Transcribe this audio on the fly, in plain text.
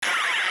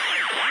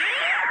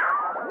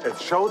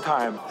It's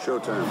showtime.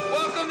 Showtime.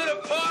 Welcome to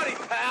the party,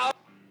 pal.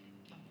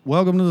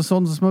 Welcome to the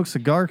Sultans of Smoke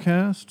Cigar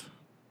Cast.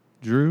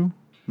 Drew,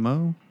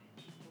 Mo,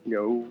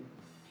 Yo.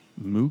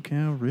 Moo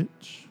Cow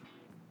Rich.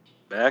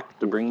 Back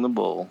to bring the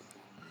bull.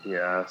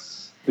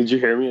 Yes. Did you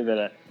hear me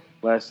that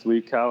last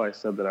week, how I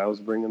said that I was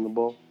bringing the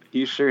bull?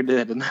 You sure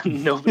did, and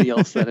then nobody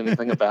else said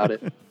anything about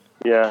it.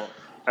 Yeah.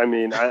 I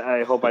mean,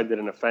 I hope I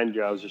didn't offend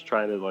you. I was just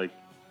trying to,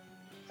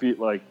 feel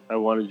like I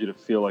wanted you to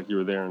feel like you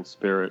were there in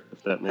spirit,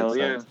 if that makes Hell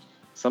sense. yeah.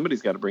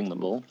 Somebody's got to bring the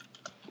bull.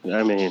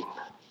 I mean,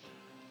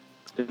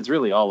 It's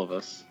really all of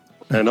us.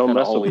 I don't Kinda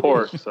mess all we with do.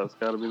 pork, so it's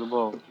got to be the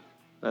bull.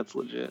 That's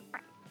legit.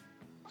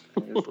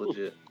 It's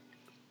legit.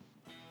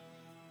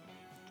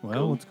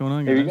 Well, what's going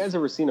on, guys? Have you guys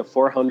ever seen a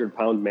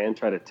 400-pound man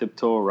try to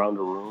tiptoe around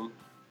a room?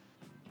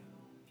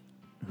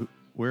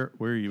 Where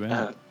are you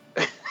at?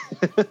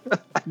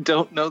 I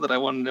don't know that I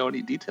want to know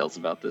any details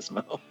about this,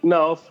 Mo.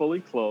 No, fully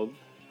clothed.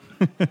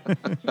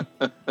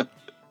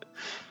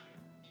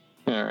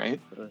 All right.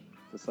 It's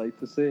a sight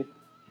to see.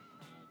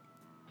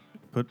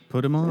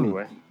 Put him on.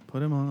 Anyway.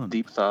 Put him on.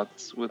 Deep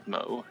thoughts with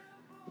Mo.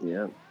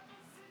 Yeah.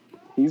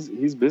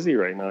 He's busy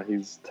right now.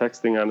 He's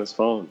texting on his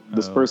phone.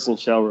 This Oh. person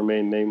shall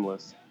remain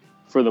nameless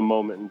for the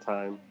moment in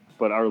time,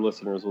 but our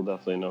listeners will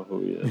definitely know who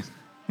he is.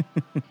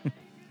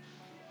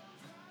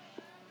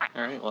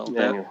 All right. Well,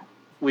 Anyway.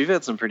 we've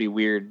had some pretty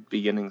weird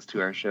beginnings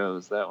to our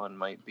shows. That one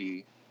might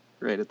be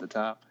right at the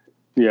top.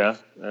 Yeah,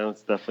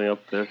 it's definitely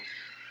up there.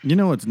 You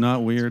know what's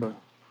not weird?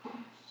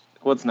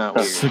 What's not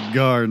weird?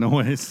 Cigar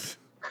noise.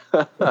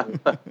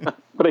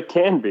 But it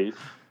can be.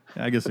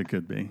 I guess it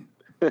could be.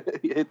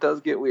 It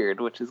does get weird,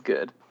 which is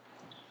good.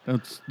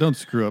 Don't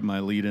screw up my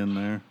lead in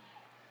there.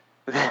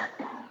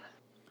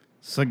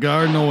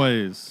 Cigar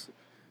noise.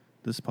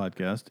 This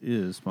podcast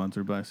is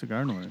sponsored by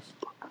Cigar Noise.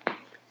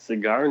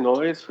 Cigar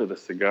noise for the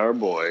cigar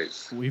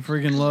boys. We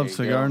freaking love you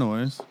cigar go.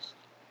 noise.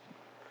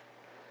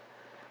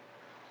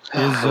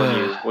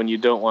 Is When you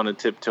don't want to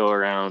tiptoe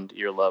around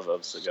your love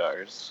of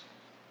cigars.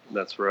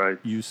 That's right.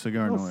 use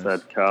cigar Well noise.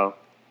 said, Cal.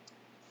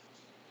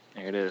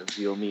 There it is.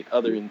 You'll meet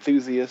other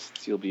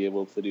enthusiasts. You'll be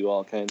able to do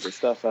all kinds of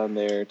stuff on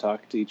there,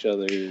 talk to each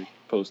other,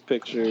 post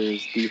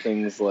pictures, do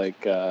things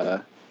like,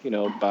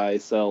 buy,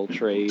 sell,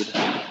 trade,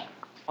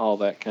 all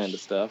that kind of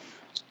stuff.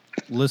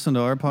 Listen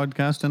to our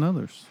podcast and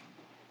others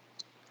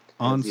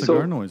on So-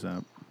 Cigar Noise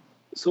app.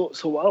 So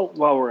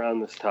while we're on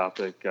this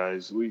topic,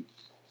 guys, and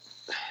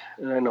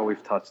I know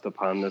we've touched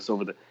upon this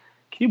can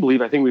you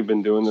believe I think we've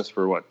been doing this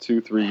for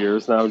 2-3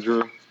 years now,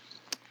 Drew?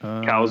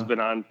 Cal's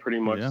been on pretty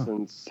much yeah.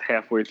 since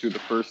halfway through the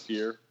first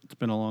year. It's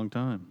been a long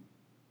time.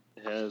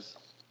 It has.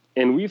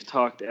 And we've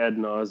talked ad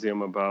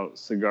nauseum about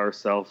cigar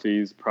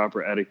selfies,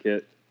 proper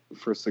etiquette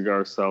for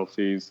cigar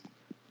selfies.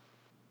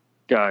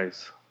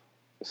 Guys,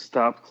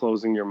 stop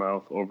closing your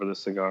mouth over the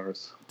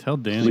cigars. Tell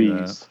Danny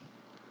Please.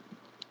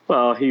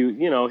 Well, he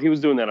was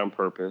doing that on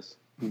purpose,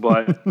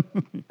 but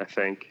that. I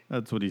think.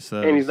 That's what he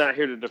says. And he's not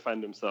here to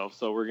defend himself,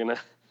 so we're going to...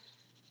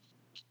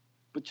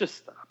 But just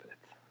stop it.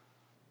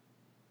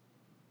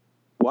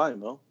 Why,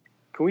 Mo?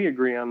 Can we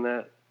agree on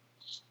that?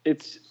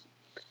 It's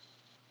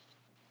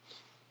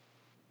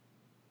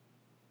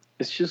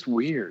just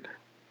weird.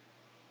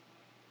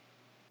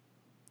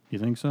 You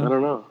think so? I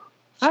don't know.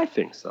 I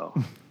think so.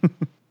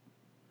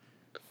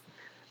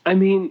 I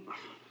mean,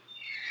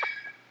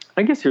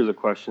 I guess here's a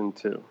question,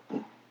 too.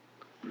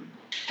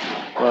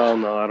 Well,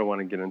 no, I don't want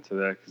to get into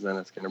that because then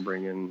it's going to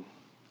bring in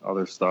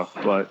other stuff.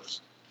 But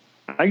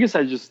I guess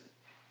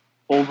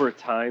over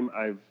time,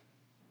 I've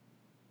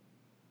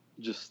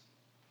just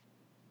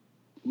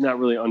not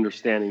really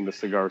understanding the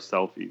cigar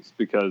selfies,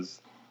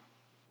 because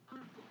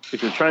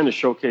if you're trying to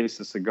showcase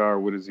a cigar,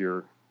 what does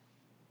your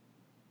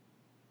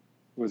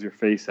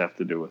face have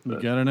to do with You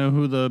it? gotta know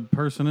who the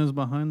person is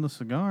behind the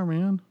cigar,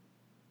 man.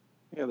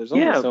 Yeah, there's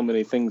only Yeah. so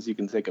many things you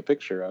can take a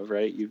picture of,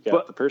 right? You've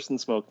got the person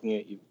smoking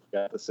it, you've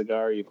got the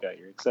cigar, you've got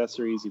your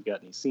accessories, you've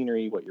got any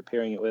scenery, what you're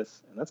pairing it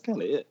with, and that's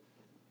kind of it.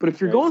 But if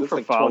you're Right? going So for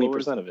it's like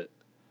followers, 20% of it.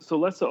 so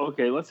let's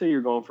say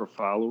you're going for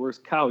followers.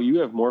 Kyle, you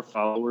have more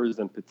followers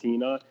than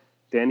Patina,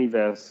 Danny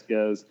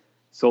Vasquez,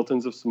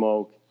 Sultans of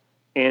Smoke,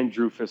 and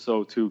Drew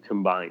Fisso 2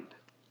 combined,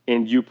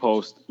 and you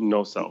post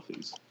no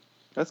selfies.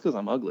 That's because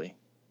I'm ugly.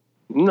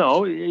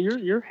 No,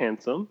 you're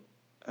handsome.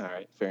 All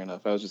right, fair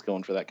enough. I was just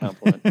going for that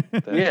compliment.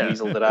 That Yeah,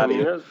 weaseled it out of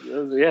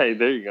you. Yeah,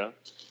 there you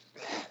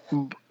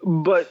go.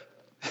 But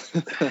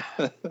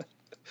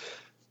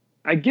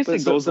I guess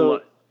it goes.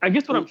 I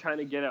guess what I'm trying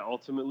to get at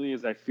ultimately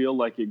is I feel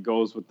like it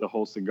goes with the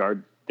whole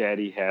cigar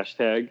daddy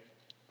hashtag.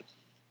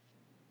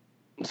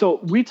 So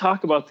we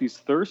talk about these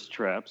thirst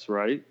traps,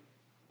 right?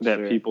 That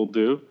Sure. people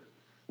do.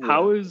 Yeah.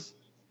 How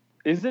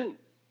isn't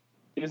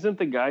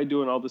the guy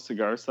doing all the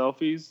cigar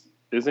selfies?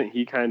 Isn't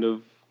he kind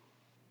of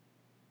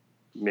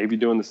maybe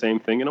doing the same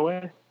thing in a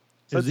way?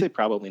 So I'd say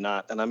probably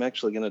not. And I'm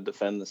actually going to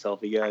defend the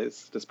selfie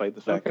guys, despite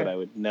the fact Okay. that I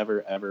would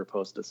never, ever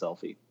post a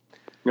selfie.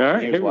 All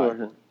right, Here's here we why.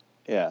 are.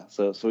 Yeah,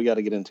 so we got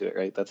to get into it,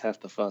 right? That's half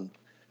the fun.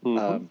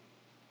 Mhm.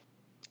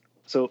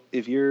 So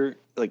if you're,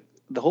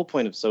 the whole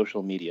point of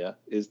social media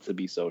is to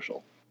be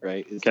social.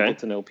 right? Is to get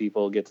to know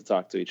people, get to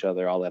talk to each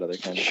other, all that other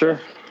kind of Sure.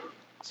 stuff.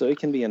 So it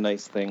can be a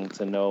nice thing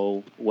to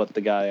know what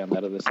the guy on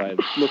that other side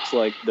looks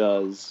like,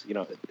 does,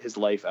 his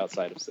life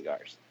outside of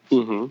cigars.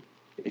 Mm-hmm.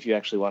 If you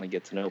actually want to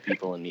get to know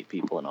people and meet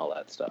people and all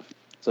that stuff.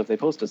 So if they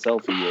post a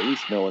selfie, you at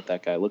least know what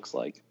that guy looks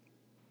like.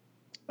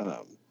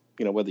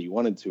 Whether you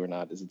wanted to or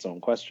not is its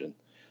own question.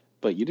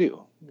 But you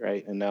do,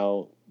 right? And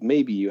now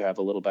maybe you have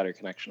a little better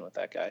connection with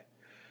that guy.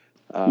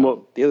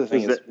 The other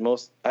thing is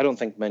I don't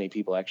think many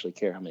people actually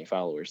care how many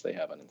followers they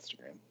have on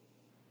Instagram.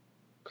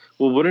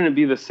 Well, wouldn't it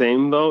be the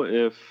same, though,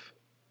 if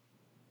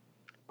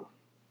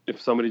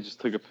somebody just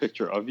took a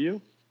picture of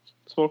you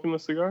smoking a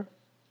cigar?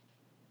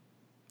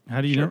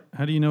 How do you know?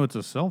 How do you know it's a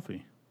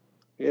selfie?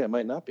 Yeah, it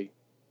might not be.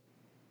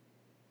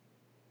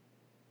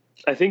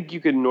 I think you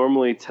could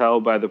normally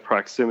tell by the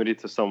proximity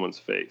to someone's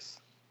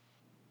face.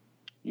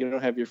 You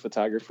don't have your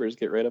photographers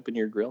get right up in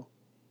your grill?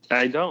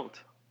 I don't.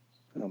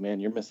 Oh, man,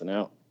 you're missing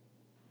out.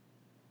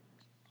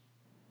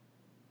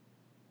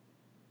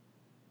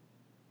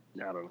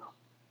 I don't know.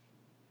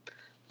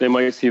 They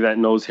might see that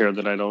nose hair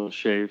that I don't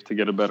shave to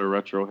get a better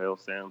retro hail,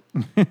 Sam.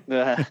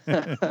 Man,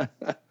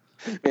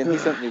 he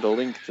sent me the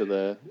link to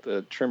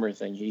the trimmer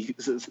thing he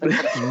uses.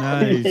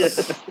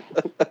 Nice.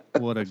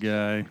 What a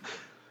guy.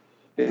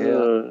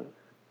 Yeah.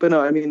 But no,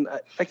 I mean,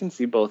 I can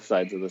see both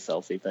sides of the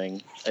selfie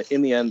thing.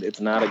 In the end, it's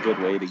not a good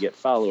way to get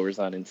followers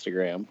on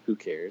Instagram. Who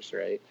cares,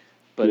 right?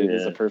 But it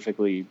is a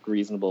perfectly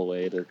reasonable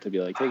way to be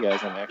like, hey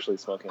guys, I'm actually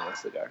smoking this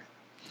cigar.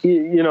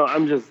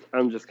 I'm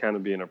just kind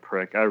of being a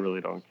prick. I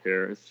really don't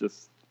care. It's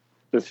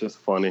just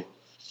funny.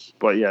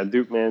 But yeah,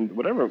 Duke, man,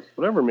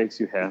 whatever makes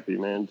you happy,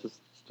 man,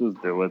 just do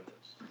it.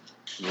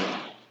 Yeah.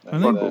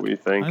 Fuck what we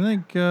think. I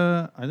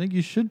think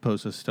you should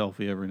post a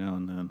selfie every now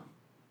and then.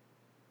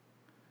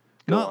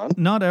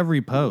 Not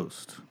every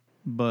post,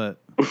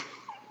 but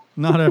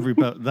not every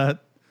post.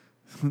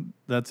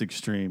 That's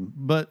extreme.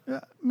 But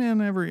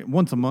man,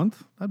 once a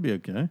month, that'd be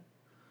okay.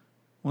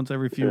 Once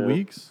every few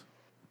weeks.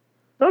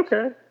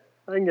 Okay,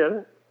 I get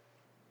it.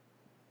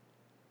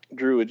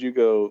 Drew, would you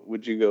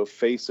go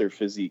face or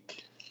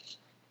physique?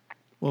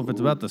 Well, if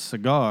it's about the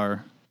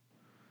cigar,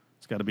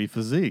 it's got to be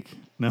physique.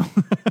 No.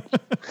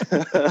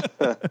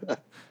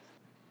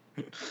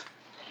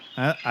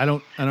 I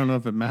don't know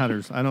if it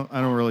matters. I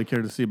don't really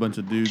care to see a bunch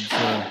of dudes.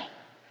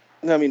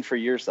 No, I mean for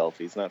your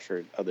selfies, not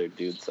for other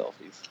dude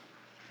selfies.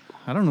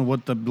 I don't know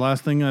what the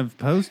last thing I've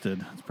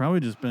posted. It's probably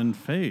just been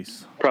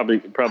face. Probably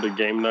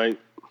game night.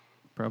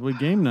 Probably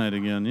game night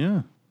again,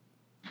 yeah.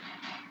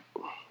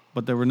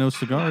 But there were no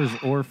cigars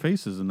or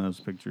faces in those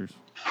pictures.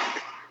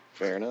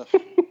 Fair enough.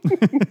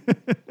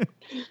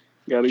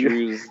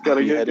 Drew's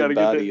beheaded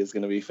body is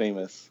going to be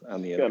famous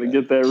on the internet.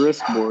 Gotta get that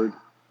risk board.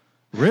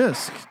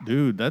 Risk?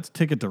 Dude, that's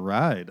Ticket to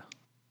Ride.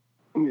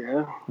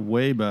 Yeah.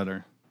 Way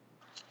better.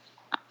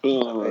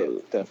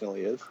 It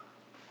definitely is.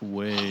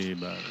 Way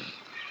better.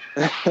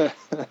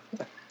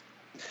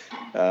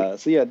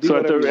 So yeah, do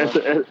whatever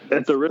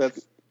at the risk.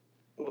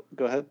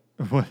 Go ahead.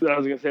 What? I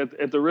was going to say,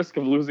 at the risk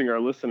of losing our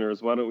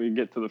listeners, why don't we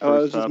get to the first topic?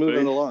 I was just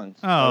moving along.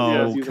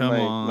 Oh, using come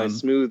on. My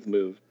smooth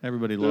move.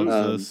 Everybody loves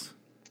this.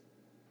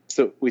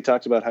 So we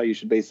talked about how you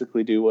should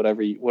basically do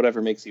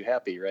whatever makes you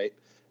happy, right?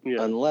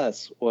 Yeah.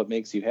 Unless what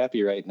makes you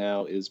happy right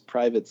now is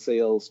private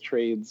sales,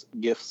 trades,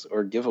 gifts,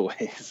 or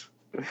giveaways.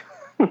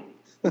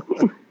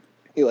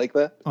 You like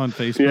that? On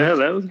Facebook? Yeah,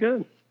 that was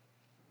good.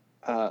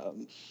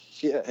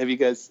 Yeah, you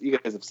guys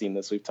have seen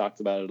this. We've talked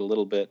about it a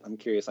little bit. I'm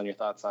curious on your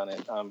thoughts on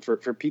it.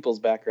 For people's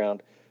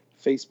background,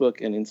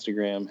 Facebook and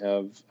Instagram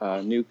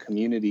have new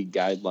community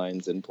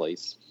guidelines in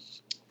place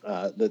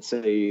that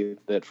say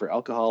that for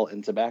alcohol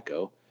and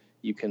tobacco,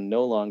 you can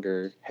no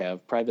longer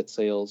have private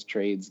sales,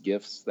 trades,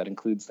 gifts. That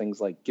includes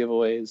things like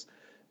giveaways.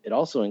 It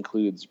also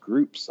includes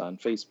groups on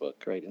Facebook,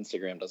 right?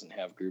 Instagram doesn't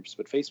have groups,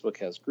 but Facebook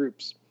has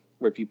groups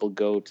where people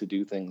go to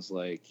do things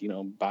like,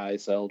 buy,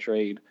 sell,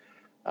 trade,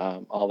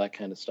 all that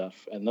kind of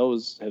stuff. And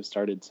those have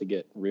started to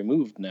get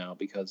removed now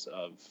because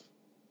of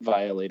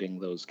violating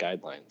those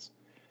guidelines.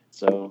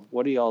 So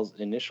what are y'all's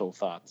initial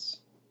thoughts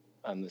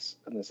on this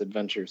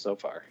adventure so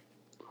far?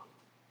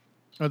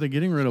 Are they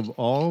getting rid of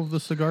all of the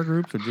cigar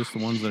groups or just the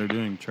ones that are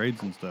doing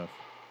trades and stuff?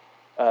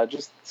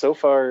 Just so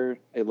far,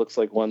 it looks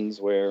like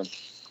ones where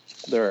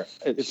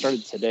it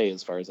started today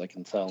as far as I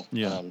can tell.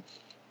 Yeah.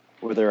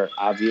 Where there are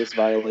obvious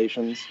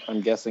violations.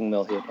 I'm guessing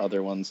they'll hit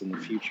other ones in the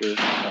future.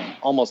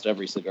 Almost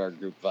every cigar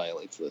group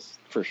violates this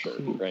for sure,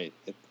 right?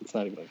 It's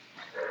not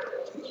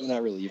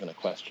really even a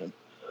question.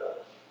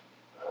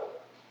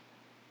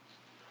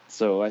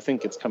 So I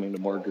think it's coming to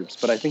more groups,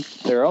 but I think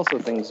there are also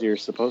things you're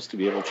supposed to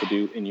be able to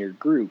do in your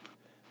group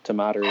to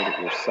moderate it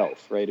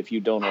yourself, right? If you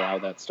don't allow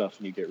that stuff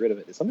and you get rid of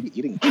it, is somebody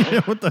eating?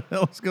 Yeah, what the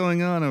hell's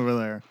going on over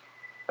there?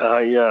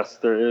 Yes,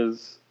 there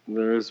is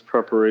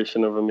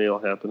preparation of a meal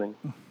happening.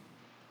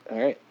 All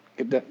right,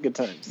 good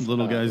times.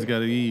 Little guys got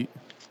to eat.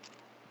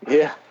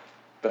 Yeah,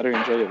 better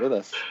enjoy it with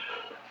us.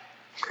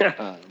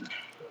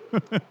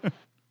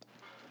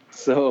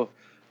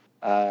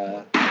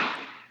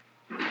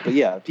 But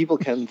yeah, people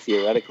can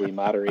theoretically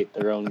moderate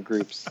their own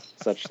groups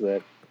such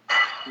that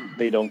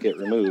they don't get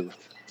removed.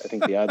 I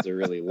think the odds are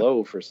really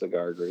low for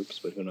cigar groups,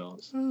 but who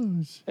knows?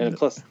 Oh, shit. And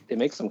plus, it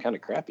makes them kind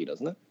of crappy,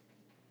 doesn't it?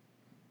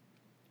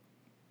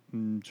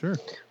 Sure.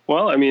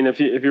 Well, I mean, if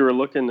you were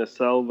looking to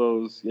sell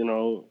those,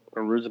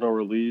 original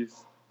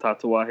release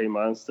Tatuaje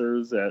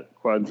Monsters at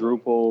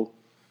quadruple,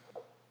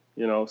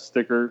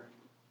 sticker,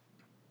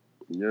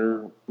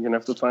 you're gonna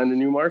have to find a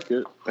new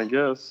market, I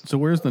guess. So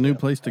where's the new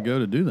place to go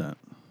to do that?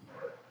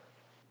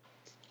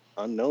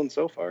 Unknown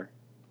so far.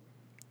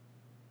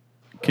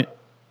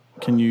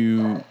 Can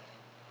you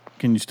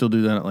still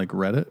do that at like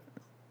Reddit?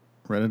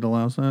 Reddit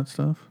allows that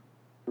stuff?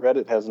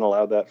 Reddit hasn't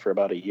allowed that for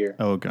about a year.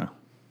 Oh, okay.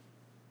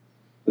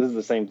 This is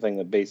the same thing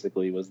that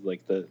basically was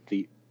like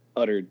the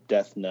utter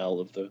death knell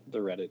of the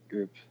Reddit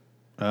group.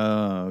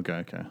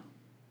 Okay.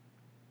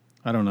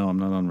 I don't know. I'm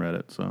not on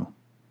Reddit, so.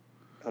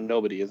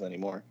 Nobody is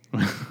anymore.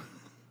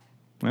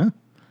 Yeah.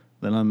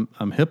 Then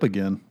I'm hip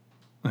again.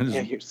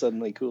 You're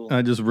suddenly cool.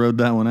 I just rode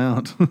that one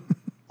out.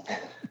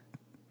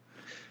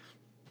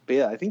 But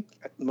yeah, I think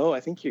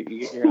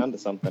you're onto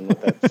something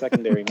with that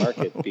secondary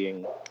market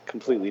being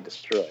completely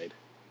destroyed.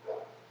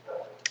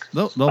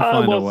 They'll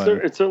find a way.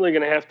 It's certainly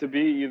going to have to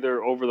be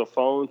either over the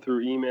phone,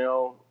 through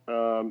email.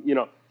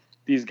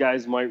 These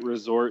guys might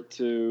resort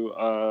to,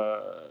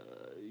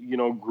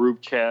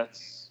 group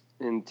chats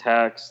in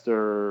text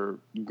or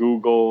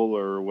Google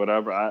or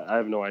whatever. I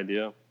have no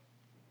idea.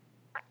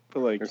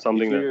 But like, or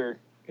something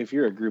if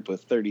you're a group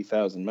with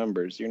 30,000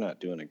 members, you're not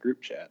doing a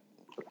group chat.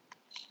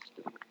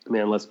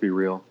 Man, let's be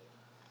real.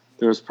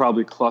 There's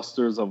probably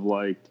clusters of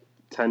like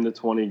 10 to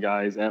 20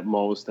 guys at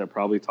most that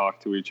probably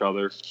talk to each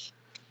other.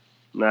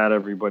 Not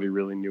everybody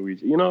really knew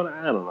each. I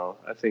don't know.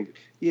 I think.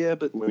 Yeah,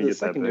 but the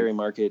secondary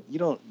market, you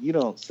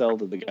don't sell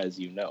to the guys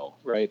you know,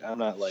 right? I'm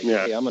not like,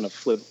 hey, I'm gonna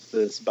flip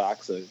this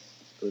box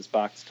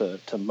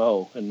to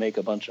Mo and make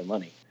a bunch of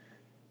money.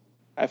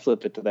 I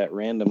flip it to that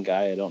random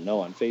guy I don't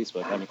know on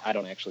Facebook. I mean, I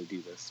don't actually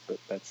do this, but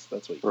that's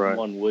what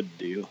one would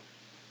do.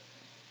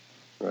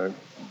 Right.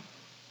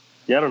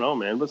 Yeah, I don't know,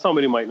 man. But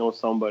somebody might know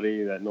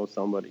somebody that knows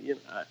somebody.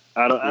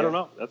 I don't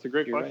know. That's a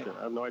great question. Right.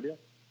 I have no idea.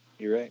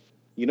 You're right.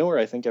 You know where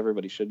I think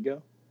everybody should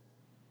go?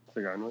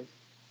 Cigar Noise.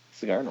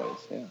 Cigar Noise,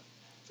 yeah.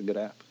 It's a good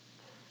app.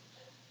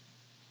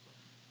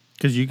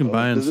 Because you can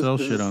buy and sell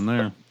shit on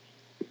there.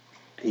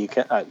 You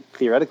can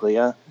theoretically,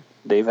 yeah.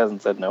 Dave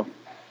hasn't said no.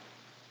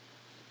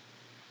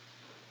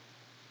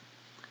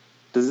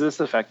 Does this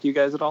affect you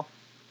guys at all?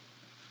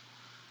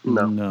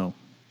 No.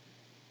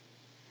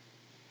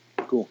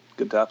 Cool.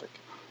 Good topic.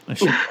 I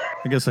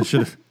guess I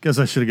should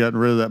have gotten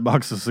rid of that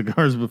box of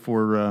cigars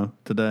before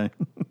today.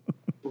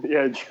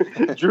 Yeah,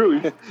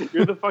 Drew,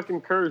 you're the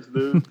fucking curse,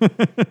 dude.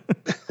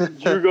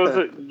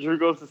 Drew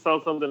goes to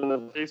sell something in a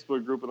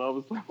Facebook group, and all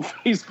of a sudden,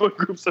 Facebook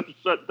groups are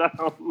shut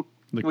down.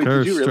 The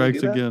curse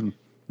strikes again.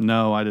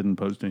 No, I didn't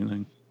post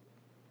anything.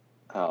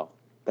 Oh,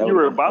 you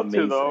were about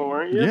to, though,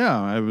 weren't you?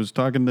 Yeah, I was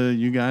talking to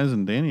you guys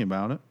and Danny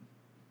about it.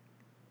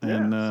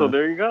 And, so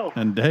there you go.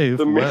 And Dave,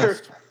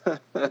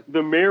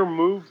 the mere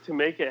move to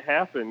make it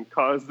happen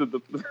caused the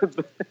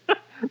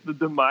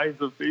demise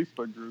of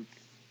Facebook groups.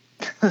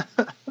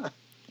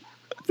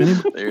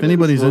 If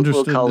anybody's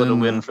interested, we'll call it a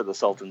win for the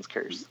Sultan's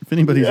curse. If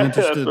anybody's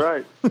interested,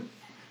 that's right.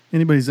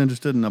 Anybody's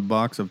interested in a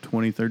box of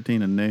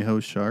 2013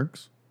 Añejo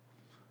Sharks,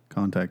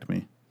 contact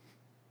me.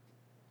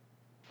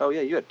 Oh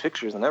yeah, you had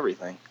pictures and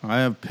everything. I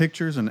have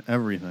pictures and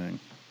everything.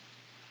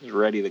 Just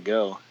ready to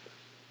go.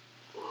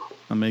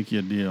 I'll make you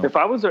a deal. If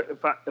I was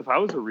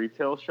a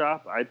retail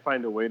shop, I'd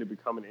find a way to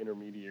become an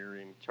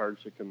intermediary and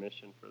charge a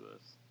commission for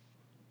this.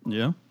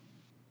 Yeah.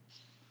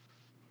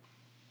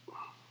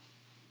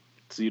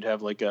 So you'd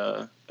have like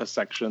a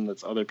section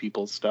that's other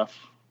people's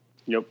stuff.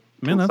 Yep.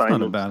 Man, that's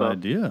not a bad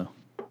idea.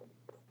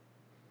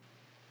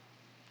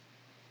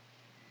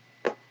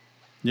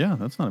 Yeah,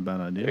 that's not a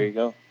bad idea. There you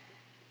go.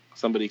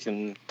 Somebody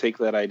can take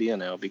that idea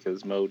now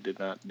because Mo did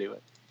not do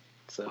it.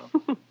 So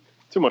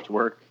too much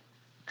work.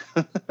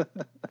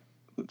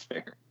 That's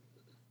fair.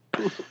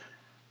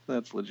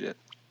 That's legit.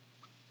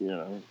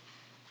 Yeah.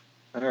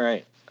 All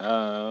right.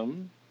 So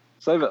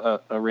I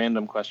have a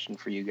random question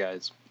for you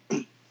guys.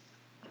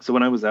 So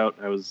when I was out,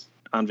 I was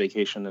on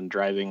vacation and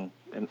driving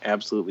an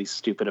absolutely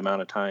stupid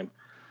amount of time.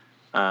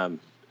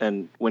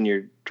 And when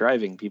you're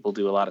driving, people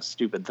do a lot of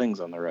stupid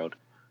things on the road.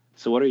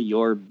 So what are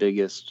your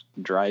biggest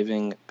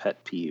driving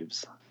pet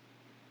peeves?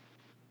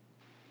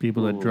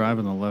 People that drive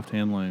in the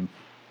left-hand lane.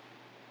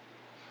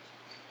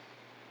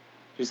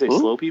 Did you say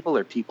slow people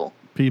or people?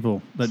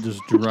 People that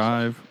just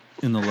drive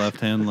in the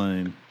left-hand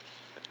lane.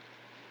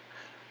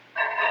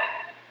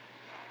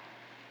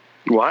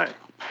 Why?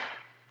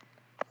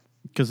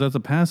 Because that's a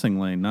passing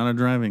lane, not a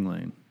driving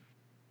lane.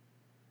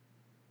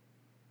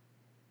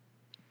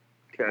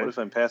 Okay. What if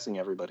I'm passing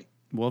everybody?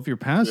 Well, if you're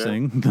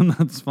passing, then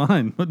that's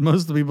fine. But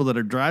most of the people that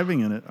are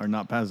driving in it are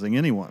not passing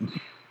anyone.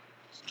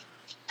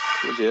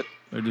 Legit.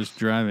 They're just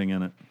driving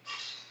in it.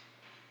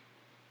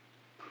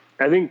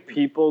 I think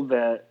people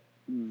that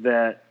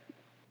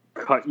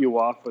cut you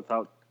off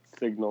without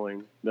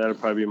signaling, that'd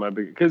probably be my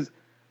big, because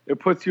it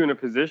puts you in a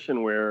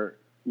position where,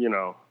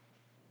 you're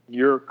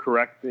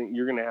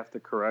going to have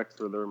to correct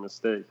for their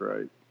mistake,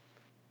 right?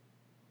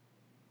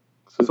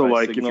 So, if I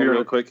like, if signal you're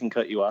real quick and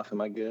cut you off,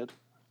 am I good?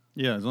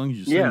 Yeah, as long as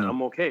you yeah, signal.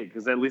 I'm okay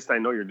because at least I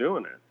know you're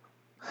doing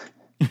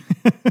it.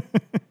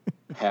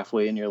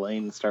 Halfway in your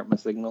lane and start my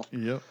signal.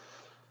 Yep.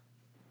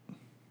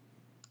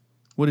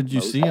 What did you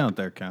see out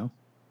there, Cal?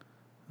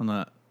 On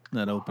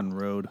that open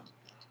road?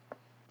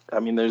 I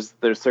mean, there's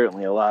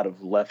certainly a lot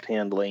of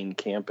left-hand lane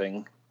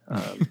camping.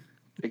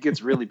 It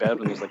gets really bad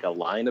when there's like a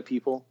line of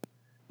people,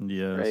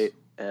 Yes. right?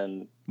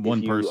 And One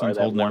if you person's are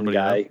that holding one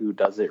everybody guy up. who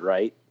does it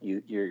right,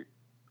 you're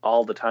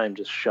all the time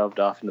just shoved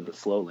off into the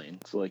slow lane.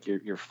 So like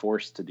you're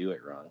forced to do it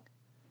wrong.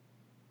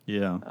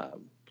 Yeah.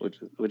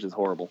 Which is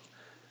horrible.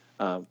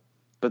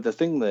 But the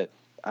thing that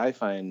I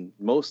find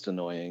most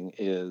annoying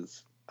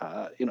is,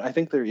 I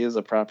think there is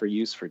a proper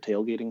use for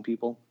tailgating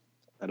people.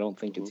 I don't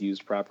think it's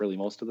used properly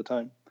most of the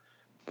time.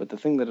 But the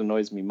thing that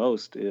annoys me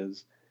most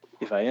is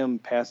if I am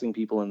passing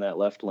people in that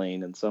left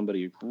lane and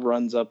somebody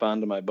runs up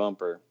onto my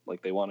bumper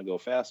like they want to go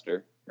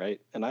faster,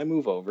 right? And I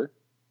move over,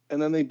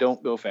 and then they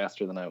don't go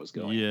faster than I was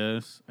going.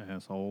 Yes,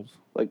 assholes.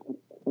 Like,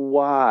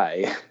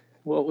 why?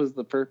 What was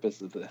the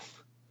purpose of this?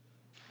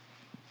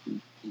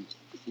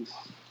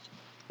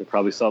 They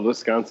probably saw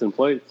Wisconsin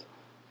plates.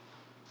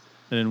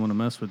 They didn't want to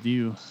mess with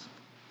you.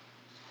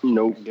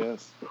 Nope. I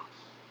guess.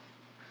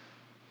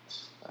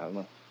 I don't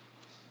know.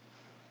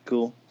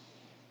 Cool.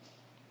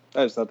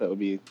 I just thought that would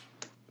be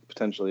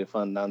potentially a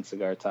fun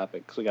non-cigar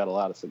topic because we got a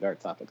lot of cigar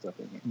topics up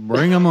in here.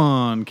 Bring them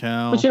on,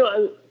 Cal. But, you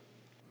know,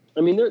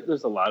 I mean,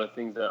 there's a lot of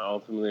things that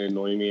ultimately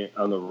annoy me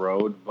on the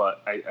road,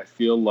 but I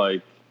feel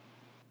like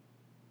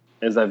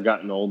as I've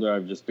gotten older,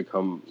 I've just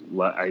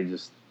I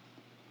just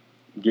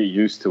get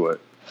used to it.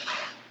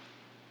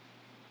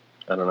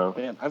 I don't know.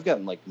 Man, I've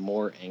gotten like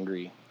more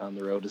angry on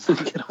the road as I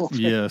get older.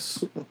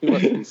 Yes. We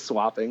must be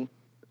swapping.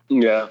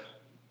 Yeah.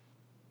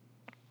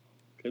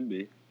 Could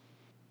be.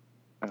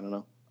 I don't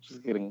know.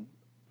 Just getting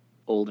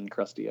old and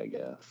crusty, I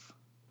guess.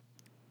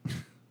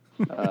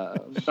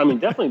 I mean,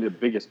 definitely the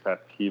biggest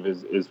pet peeve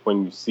is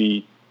when you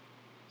see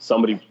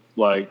somebody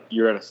like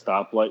you're at a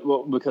stoplight.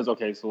 Well, because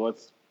so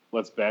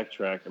let's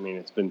backtrack. I mean,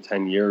 it's been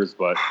 10 years,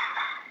 but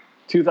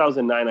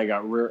 2009 I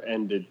got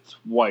rear-ended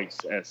twice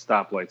at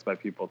stoplights by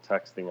people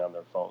texting on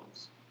their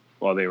phones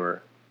while they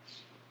were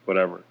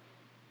whatever.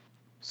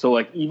 So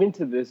like even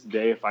to this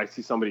day, if I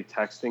see somebody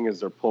texting as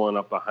they're pulling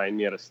up behind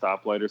me at a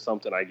stoplight or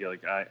something, I get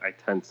like I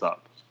tense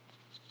up.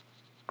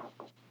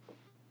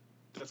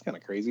 That's kind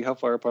of crazy. How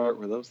far apart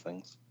were those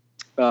things?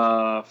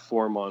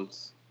 4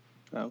 months.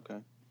 Oh, okay.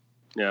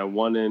 Yeah,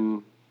 one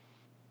in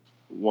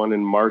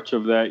March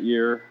of that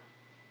year,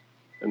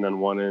 and then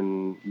one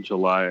in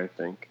July, I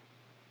think,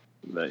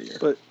 that year.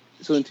 But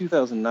so in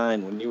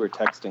 2009, when you were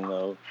texting,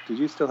 though, did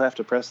you still have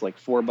to press like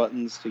 4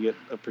 buttons to get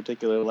a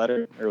particular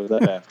letter, or was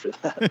that after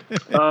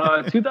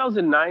that?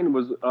 2009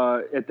 was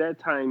at that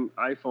time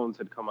iPhones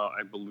had come out,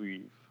 I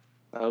believe.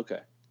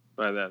 Okay.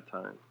 By that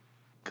time.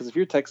 Because if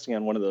you're texting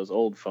on one of those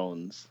old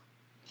phones,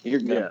 you're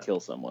gonna kill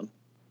someone.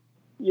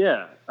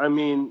 Yeah, I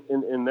mean,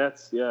 and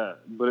that's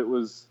but it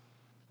was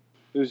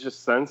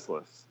just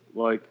senseless.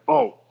 Like,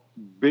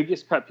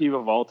 biggest pet peeve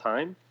of all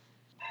time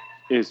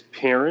is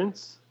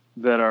parents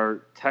that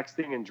are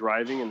texting and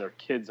driving and their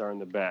kids are in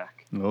the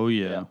back. Oh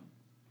yeah.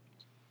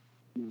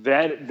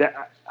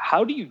 That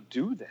how do you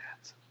do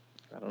that?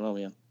 I don't know,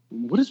 man.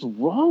 What is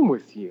wrong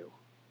with you?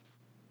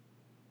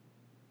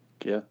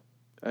 Yeah.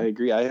 I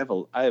agree. I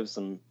have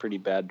some pretty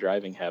bad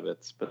driving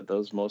habits, but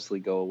those mostly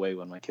go away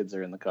when my kids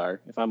are in the car.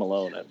 If I'm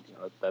alone,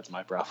 that's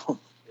my problem.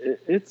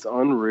 It's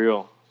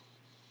unreal.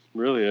 It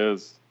really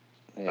is.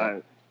 Yeah.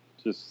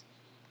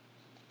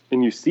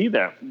 And you see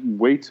that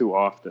way too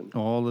often.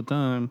 All the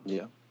time.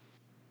 Yeah.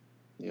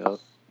 Yep.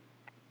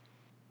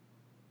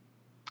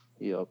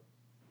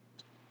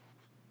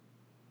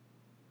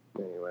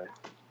 Anyway.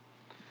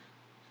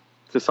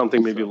 Is this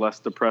something maybe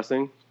less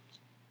depressing?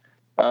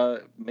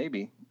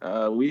 Maybe.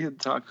 We had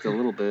talked a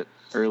little bit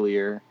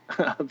earlier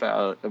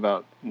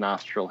about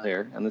nostril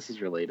hair, and this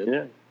is related.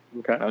 Yeah.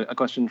 Okay. A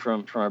question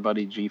from our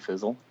buddy G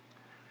Fizzle.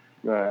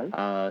 All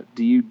right.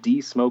 Do you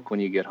de-smoke when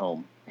you get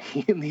home?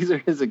 These are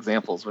his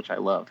examples, which I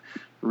love.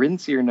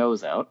 Rinse your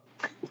nose out.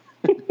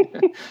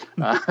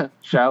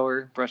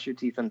 Shower, brush your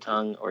teeth and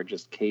tongue, or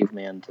just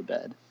caveman to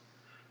bed.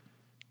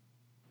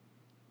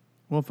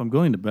 Well, if I'm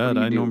going to bed,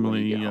 I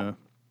normally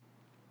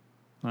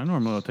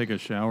I'll take a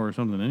shower or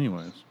something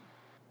anyways.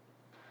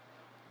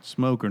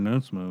 Smoke or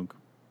no smoke.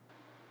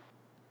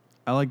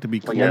 I like to be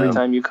clean. Like every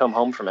time you come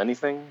home from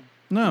anything?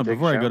 No,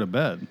 before I go to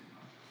bed.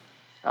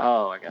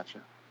 Oh, I gotcha.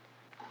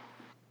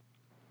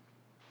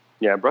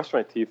 Yeah, I brush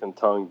my teeth and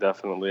tongue,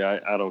 definitely.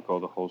 I don't go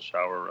the whole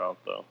shower route,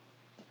 though.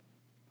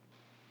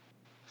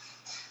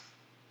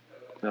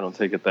 I don't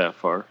take it that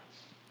far.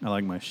 I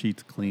like my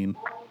sheets clean.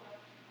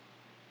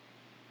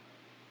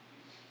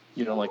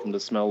 You don't like them to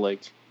smell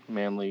like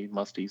manly,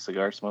 musty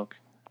cigar smoke?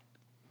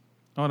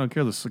 Oh, I don't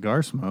care the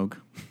cigar smoke.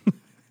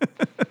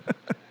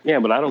 Yeah,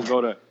 but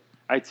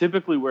I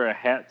typically wear a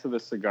hat to the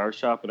cigar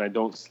shop, and I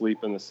don't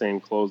sleep in the same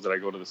clothes that I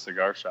go to the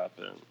cigar shop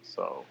in,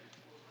 so...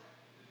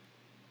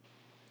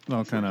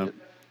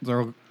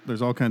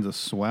 There's all kinds of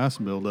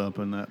swass buildup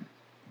in that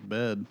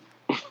bed.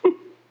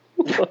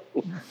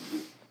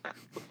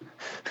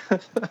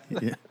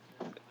 Yeah.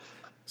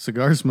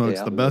 Cigar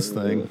smoke's the best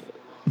thing.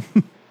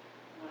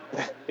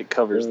 It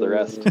covers the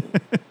rest.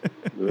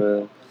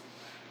 Yeah.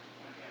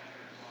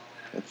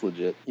 That's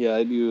legit. Yeah,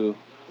 I do.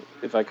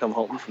 If I come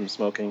home from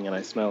smoking and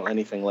I smell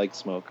anything like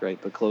smoke, right,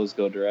 the clothes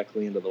go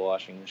directly into the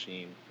washing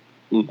machine.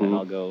 Mm-hmm. And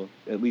I'll go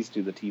at least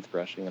do the teeth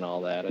brushing and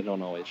all that. I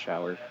don't always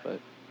shower, but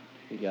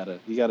you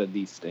gotta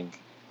de-stink.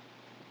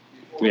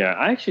 Yeah,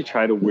 I actually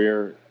try to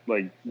wear,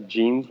 like,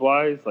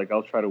 jeans-wise, like,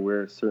 I'll try to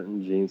wear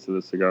certain jeans to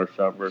the cigar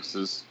shop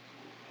versus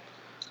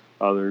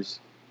others.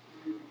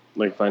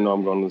 Like, if I know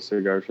I'm going to the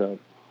cigar shop.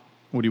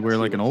 What do you wear,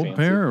 like an old fancy.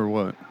 pair or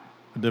what?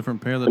 A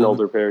different pair? That An doesn't-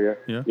 older pair,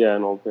 yeah. Yeah? Yeah,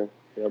 an old pair.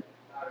 Yep.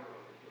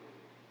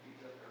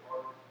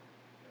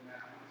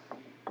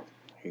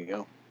 Here you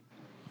go.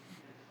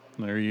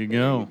 There you There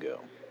go. you go.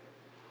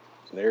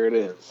 There it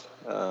is.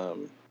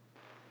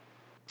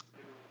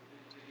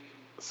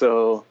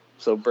 So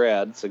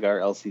Brad, Cigar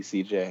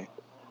LCCJ,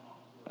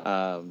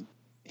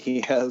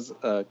 he has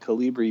a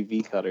Calibri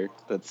V cutter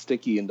that's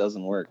sticky and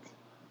doesn't work.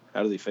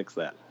 How does he fix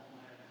that?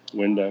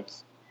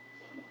 Windex.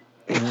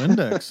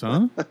 Windex,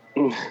 huh?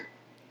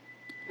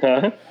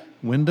 Huh?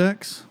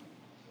 Windex?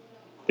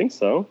 I think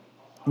so.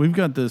 We've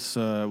got this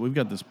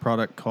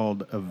product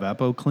called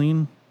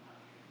EvapoClean.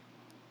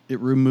 It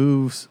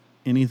removes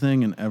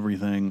anything and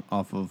everything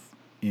off of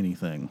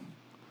anything.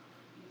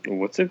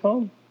 What's it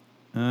called?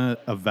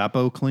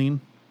 EvapoClean.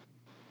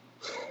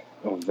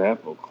 Oh,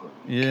 Vapo Clean.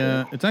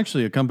 Yeah, it's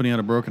actually a company out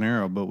of Broken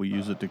Arrow, but we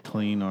use it to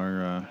clean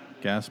our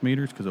gas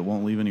meters because it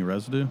won't leave any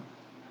residue.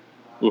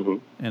 Mm-hmm.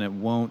 And it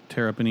won't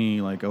tear up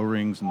any like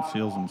O-rings and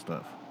seals and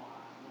stuff.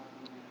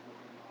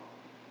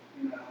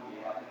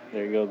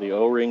 There you go. The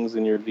O-rings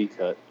in your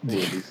V-cut will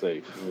be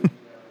safe.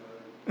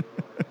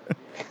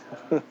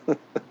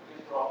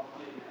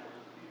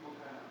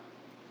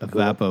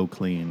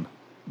 EvapoClean.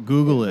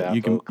 Google it.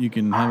 You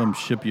can have them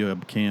ship you a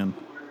can.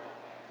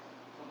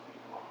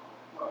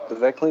 Does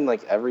that clean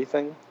like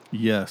everything?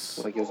 Yes.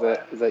 Like is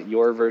that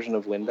your version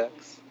of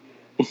Windex?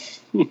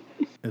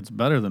 It's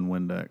better than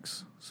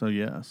Windex. So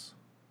yes.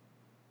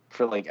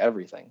 For like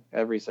everything,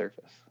 every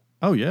surface.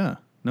 Oh yeah.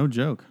 No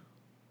joke.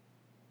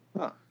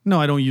 Huh. No,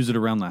 I don't use it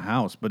around the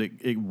house, but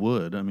it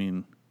would. I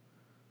mean,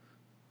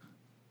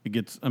 it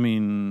gets. I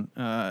mean,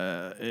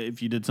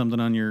 if you did something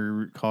on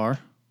your car,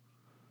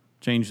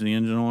 changed the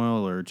engine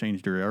oil or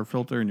changed your air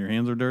filter, and your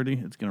hands are dirty,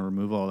 it's going to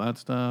remove all that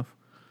stuff.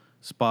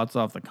 Spots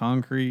off the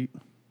concrete.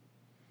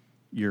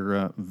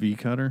 Your V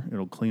cutter,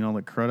 it'll clean all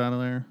the crud out of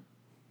there.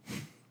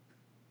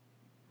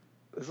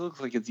 This looks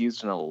like it's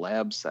used in a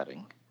lab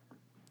setting.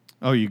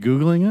 Oh, you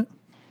Googling it?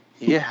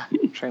 Yeah,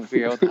 I'm trying to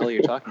figure out what the hell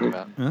you're talking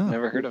about. Oh.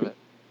 Never heard of it.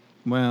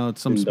 Well,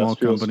 it's some Industrial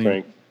small company.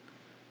 strength.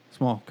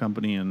 Small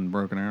company in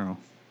Broken Arrow.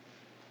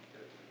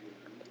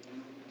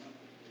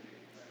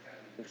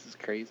 This is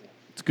crazy.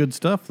 It's good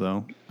stuff,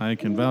 though. I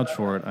can vouch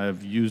for it.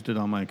 I've used it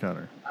on my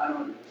cutter.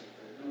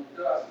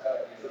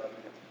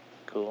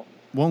 Cool.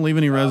 Won't leave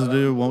any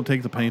residue. Won't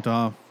take the paint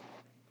off.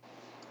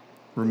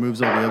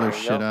 Removes all the other There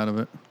you shit go. out of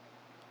it.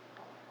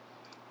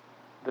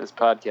 This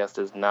podcast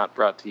is not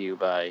brought to you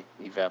by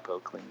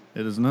EvapoClean.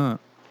 It is not.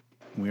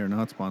 We are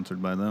not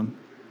sponsored by them.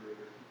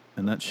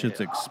 And that shit's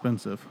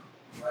expensive.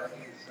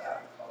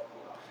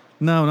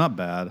 No, not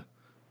bad.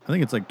 I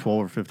think it's like $12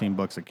 or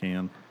 $15 a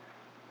can.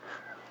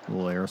 A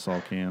little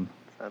aerosol can.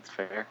 That's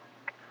fair.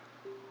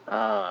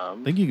 I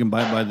think you can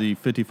buy it by the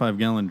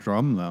 55-gallon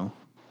drum, though.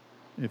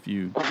 If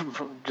you...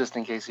 Just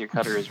in case your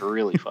cutter is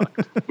really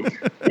fucked.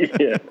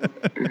 Yeah.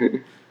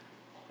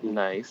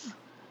 Nice.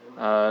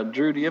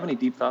 Drew, do you have any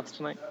deep thoughts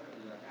tonight?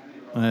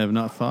 I have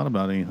not thought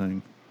about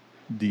anything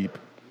deep.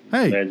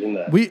 Hey, Imagine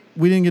that. we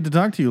didn't get to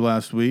talk to you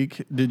last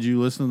week. Did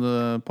you listen to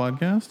the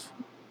podcast?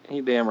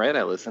 You damn right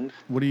I listened.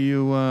 What are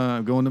you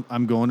going to?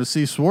 I'm going to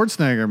see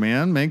Schwarzenegger,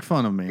 man. Make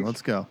fun of me.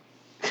 Let's go.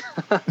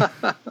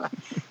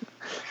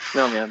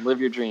 No, man, live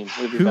your dream.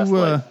 Live your Who, best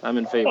life. I'm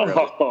in favor of it.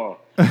 Oh,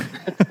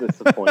 that's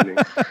disappointing.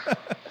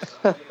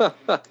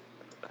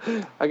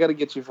 I got to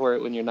get you for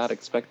it when you're not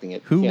expecting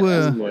it. Who You can't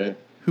ask for Yeah. it.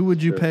 who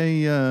would you Sure.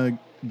 pay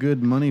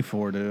good money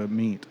for to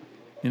meet?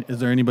 Is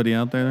there anybody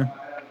out there?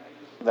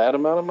 That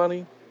amount of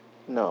money?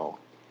 No.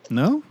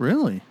 No,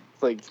 really.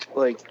 What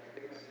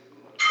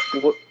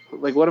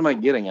am I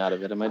getting out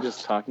of it? Am I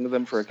just talking to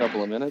them for a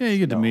couple of minutes? Yeah, you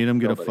get to No, meet them,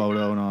 get nobody. a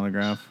photo, an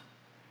autograph.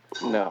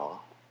 No.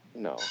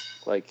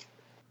 Like,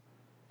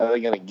 are they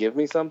gonna give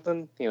me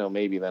something?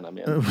 Maybe then I'm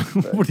in.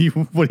 But What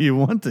are you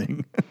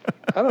wanting?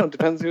 I don't know. It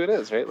depends who it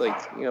is, right? Like,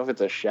 if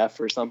it's a chef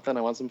or something,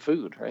 I want some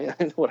food,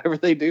 right? Whatever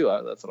they do,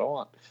 that's what I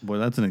want. Boy,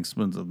 that's an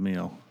expensive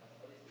meal.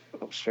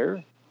 Oh,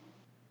 sure.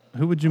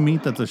 Who would you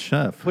meet that's a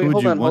chef? Wait, Who would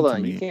hold you on. want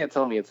to You meet? can't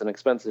tell me it's an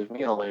expensive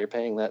meal when you're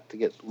paying that to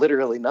get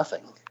literally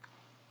nothing.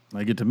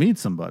 I get to meet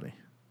somebody.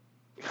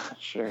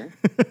 Sure.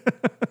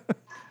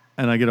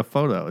 And I get a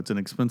photo. It's an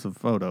expensive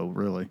photo,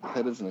 really.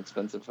 That is an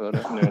expensive photo.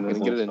 Yeah, Can that's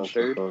you get it an expensive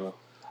insured? photo.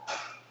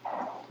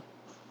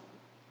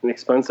 An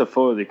expensive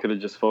photo they could have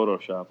just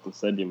photoshopped and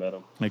said you met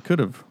him. I could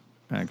have,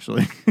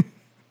 actually.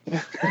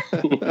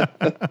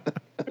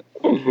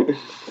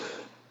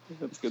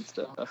 That's good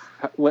stuff.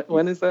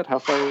 When is that? How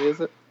far away is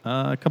it?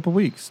 A couple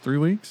weeks, 3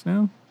 weeks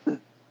now. All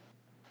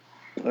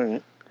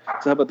right.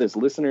 So how about this?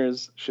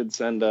 Listeners should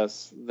send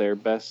us their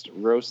best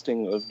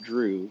roasting of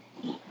Drew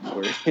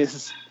for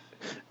his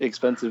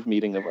expensive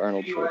meeting of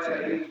Arnold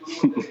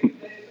Schwarzenegger.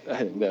 I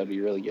think that would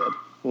be really good.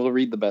 We'll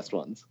read the best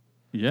ones.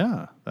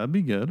 Yeah, that'd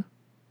be good.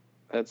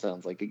 That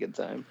sounds like a good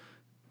time.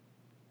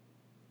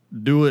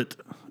 Do it.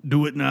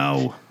 Do it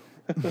now.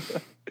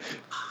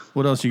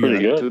 What else you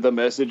Pretty got? good. To the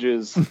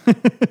messages.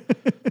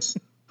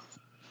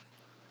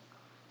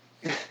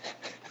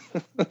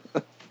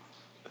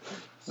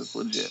 That's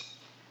legit.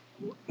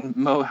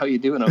 Mo, how you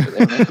doing over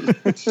there, man?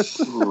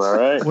 All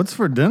right. What's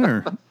for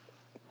dinner?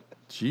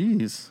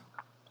 Jeez.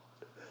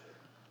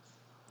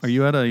 Are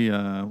you at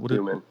a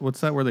what's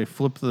that where they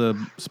flip the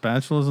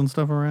spatulas and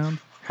stuff around?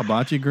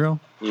 Hibachi grill?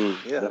 Yeah,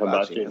 the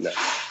hibachi. hibachi.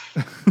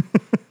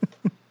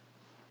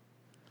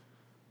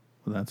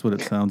 Well, that's what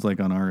it sounds like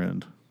on our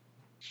end.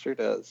 Sure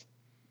does.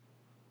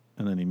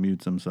 And then he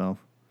mutes himself.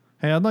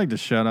 Hey, I'd like to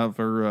shout out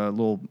for a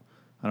little,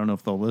 I don't know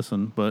if they'll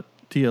listen, but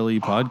TLE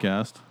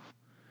podcast.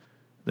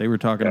 They were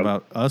talking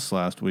about us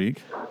last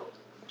week.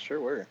 Sure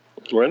were.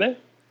 Were they?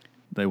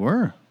 They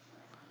were.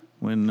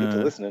 When Get to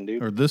listening,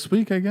 dude. or this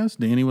week, I guess.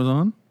 Danny was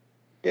on.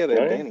 Yeah, they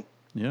have Right? Danny.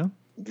 Yeah.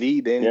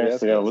 The Danny.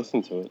 Yes, I gotta Vasquez.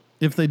 listen to it.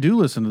 If they do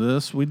listen to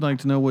this, we'd like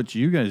to know what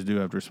you guys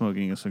do after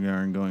smoking a cigar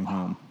and going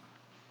home.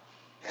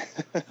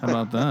 How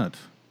about that?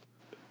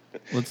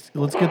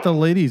 Let's get the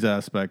ladies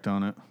aspect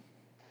on it,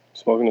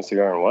 Smoking a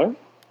cigar and what?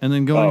 and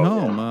then going Oh,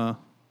 home.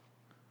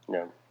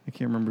 Yeah. I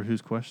can't remember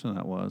whose question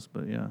that was,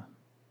 but yeah.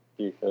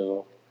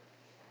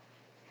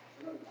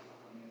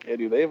 Yeah,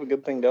 dude, they have a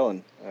good thing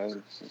going.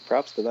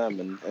 Props to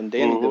them. And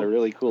Danny did a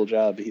really cool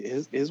job.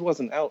 His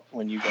wasn't out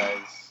when you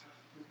guys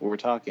were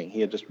talking.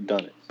 He had just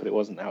done it, but it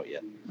wasn't out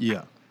yet.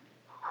 Yeah,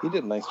 He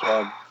did a nice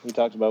job. We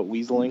talked about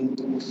weaseling.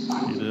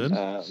 you did.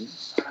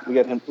 We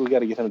got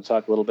to get him to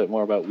talk a little bit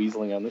more about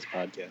weaseling on this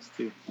podcast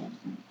too.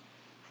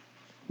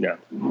 Yeah.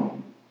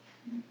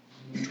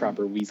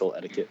 Proper weasel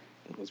etiquette.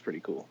 It was pretty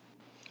cool.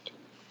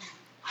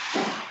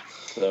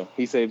 So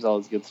he saves all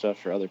his good stuff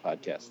for other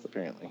podcasts,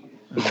 apparently.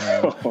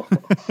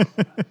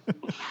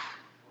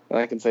 And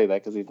I can say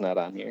that because he's not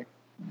on here.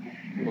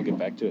 We'll get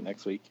back to it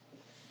next week.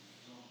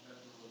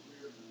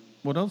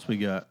 What else we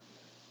got?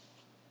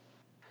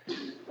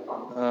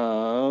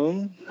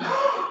 Um,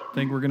 I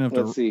think we're gonna have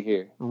let's to see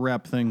here.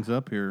 wrap things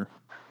up here.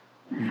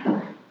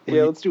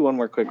 Yeah, let's do one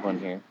more quick one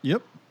here,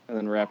 Yep. and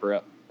then wrap her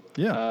up.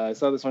 Yeah. I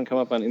saw this one come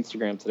up on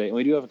Instagram today, and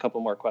we do have a couple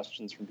more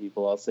questions from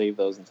people. I'll save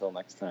those until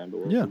next time, but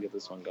we'll get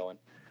this one going.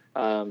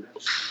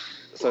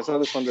 So I saw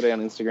this one today on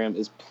Instagram.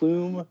 Is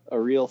plume a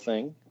real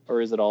thing,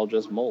 or is it all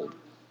just mold?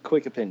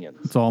 Quick opinions.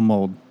 It's all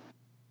mold.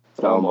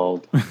 It's all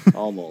mold.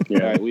 All mold. Yeah.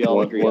 All right, we all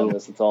agree on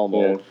this. It's all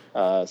mold.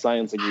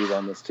 Science agrees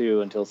on this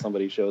too until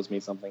somebody shows me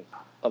something.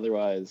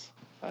 Otherwise,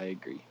 I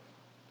agree.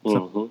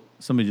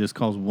 Somebody just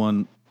calls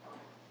one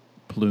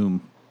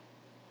plume,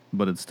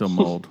 but it's still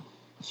mold.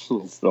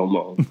 It's still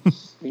mold. You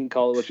can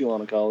call it what you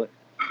want to call it.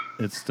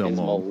 It's still It's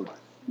mold.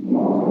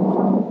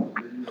 mold.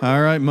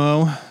 All right,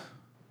 Mo.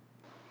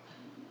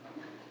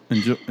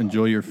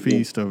 Enjoy your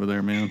feast over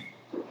there, man.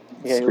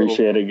 Yeah,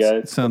 Appreciate it,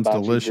 guys. Sounds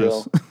hibachi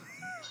delicious.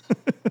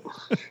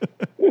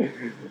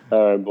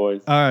 All right,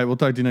 boys. All right, we'll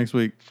talk to you next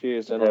week.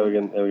 Cheers, Have a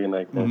gentlemen. good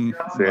night, man.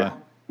 See ya.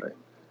 Bye.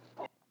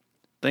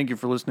 Thank you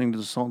for listening to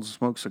the Sultans of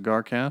Smoke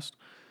Cigar Cast.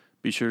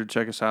 Be sure to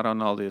check us out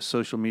on all the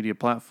social media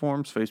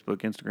platforms, Facebook,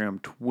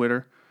 Instagram,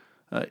 Twitter.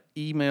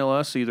 Email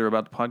us either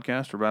about the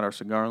podcast or about our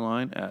cigar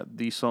line at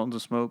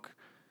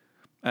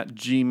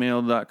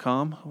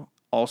thesultansofsmoke@gmail.com.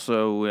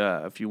 Also,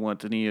 if you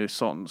want any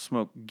Sultans of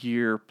Smoke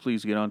gear,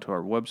 please get onto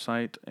our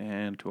website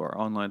and to our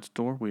online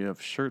store. We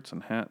have shirts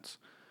and hats.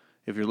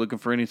 If you're looking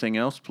for anything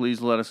else,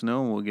 please let us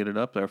know and we'll get it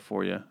up there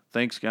for you.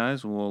 Thanks,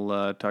 guys.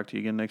 We'll talk to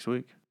you again next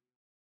week.